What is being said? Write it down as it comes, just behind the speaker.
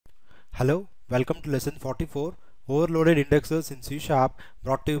Hello, welcome to lesson 44, Overloaded Indexes in C Sharp,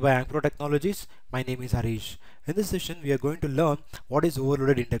 brought to you by Ankpro Technologies. My name is Harish. In this session, we are going to learn what is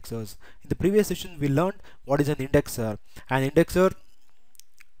overloaded indexers. In the previous session, we learned what is an indexer. An indexer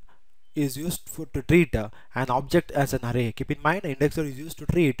is used to treat an object as an array. Keep in mind, an indexer is used to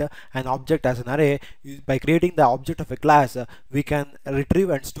treat an object as an array. By creating the object of a class, we can retrieve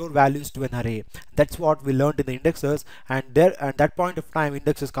and store values to an array. That's what we learned in the indexers, and there at that point of time,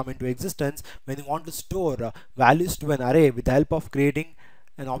 indexes come into existence when you want to store values to an array with the help of creating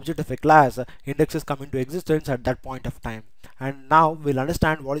an object of a class. Indexes come into existence at that point of time. And now we'll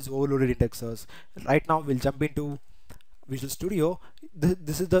understand what is overloaded indexers. Right now we'll jump into Visual Studio.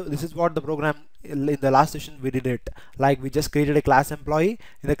 This is what the program in the last session we did it. Like, we just created a class employee.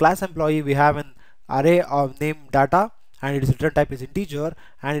 In the class employee, we have an array of name data, and its return type is integer,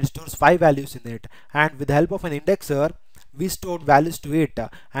 and it stores 5 values in it. And with the help of an indexer, we stored values to it,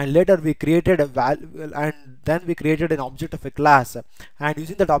 and later we created a value, and then we created an object of a class, and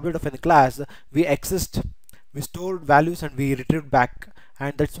using that object of a class, we stored values and we retrieved back,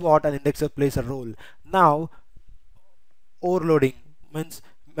 and that's what an indexer plays a role. Now, overloading means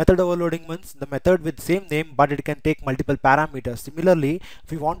the method with same name, but it can take multiple parameters. Similarly,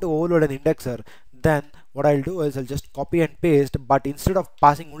 if we want to overload an indexer, then what I'll do is I'll just copy and paste, but instead of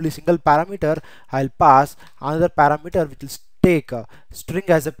passing only single parameter, I'll pass another parameter which will take a string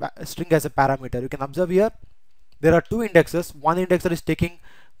as a parameter. You can observe here there are two indexes. One indexer is taking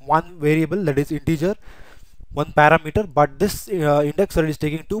one variable, that is integer, one parameter, but this indexer is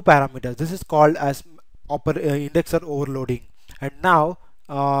taking two parameters. This is called as indexer overloading. And now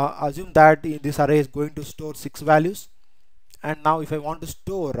assume that this array is going to store 6 values, and now if I want to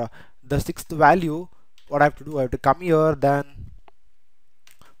store the 6th value, what I have to do, I have to come here, then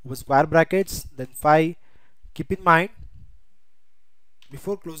with square brackets, then 5. Keep in mind,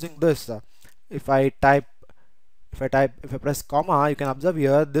 before closing this, if I press comma, you can observe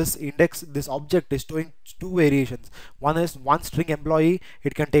here this object is showing two variations. One is one string employee,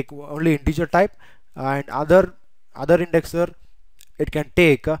 it can take only integer type, and other indexer, it can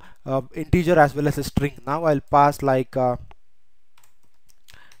take integer as well as a string. Now I'll pass like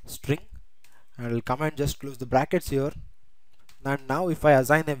string, and I'll come and just close the brackets here. And now if I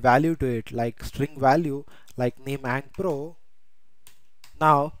assign a value to it, like string value, like name Ankpro,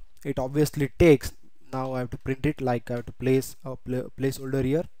 now it obviously takes. Now I have to print it, like I have to place a placeholder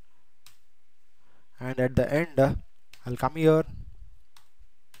here, and at the end I'll come here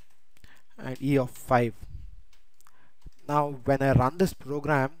and E of 5. Now when I run this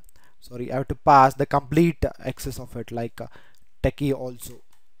program, I have to pass the complete access of it, like techie also.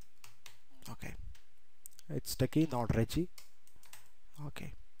 Okay, it's techie, not Reggie.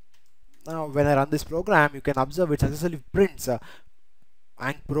 Okay, now when I run this program, you can observe it successfully prints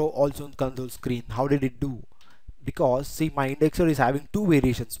Ankpro also on console screen. How did it do? Because see, my indexer is having two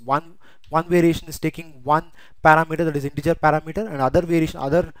variations. One variation is taking one parameter, that is integer parameter, and other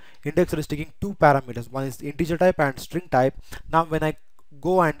indexer is taking two parameters. One is integer type and string type. Now when I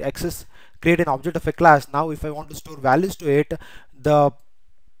go and create an object of a class, now if I want to store values to it,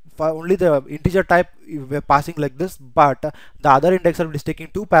 only the integer type we're passing like this, but the other indexer is taking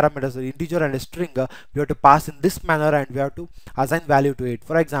two parameters, an integer and a string. We have to pass in this manner, and we have to assign value to it.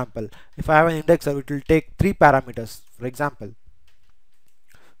 For example, if I have an indexer, it will take 3 parameters, for example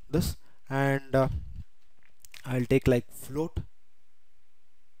this, and I'll take like float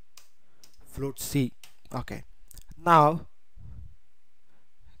C. Okay, now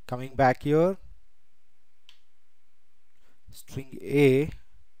coming back here, string A.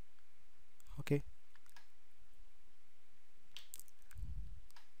 Okay,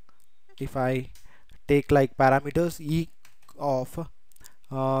 if I take like parameters E of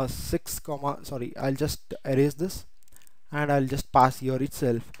 6, I'll just erase this, and I'll just pass here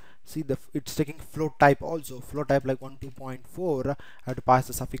itself. See, it's taking float type also, float type like 12.4. I have to pass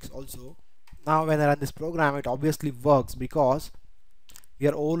the suffix also. Now when I run this program, it obviously works because we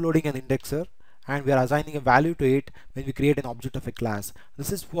are overloading an indexer and we are assigning a value to it when we create an object of a class.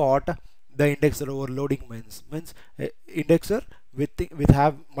 This is what the indexer overloading means. Indexer with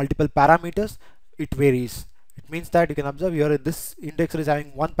have multiple parameters, it varies. It means that you can observe here, this indexer is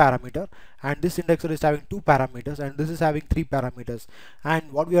having one parameter, and this indexer is having two parameters, and this is having 3 parameters.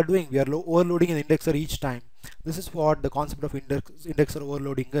 And what we are doing, we are overloading an indexer each time. This is what the concept of indexer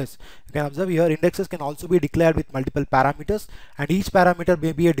overloading is. You can observe here, indexes can also be declared with multiple parameters, and each parameter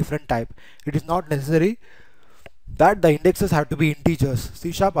may be a different type. It is not necessary that the indexes have to be integers.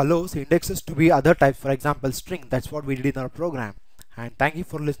 C# allows indexes to be other types, for example string. That's what we did in our program. And thank you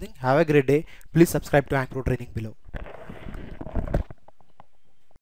for listening. Have a great day. Please subscribe to Ankpro training below.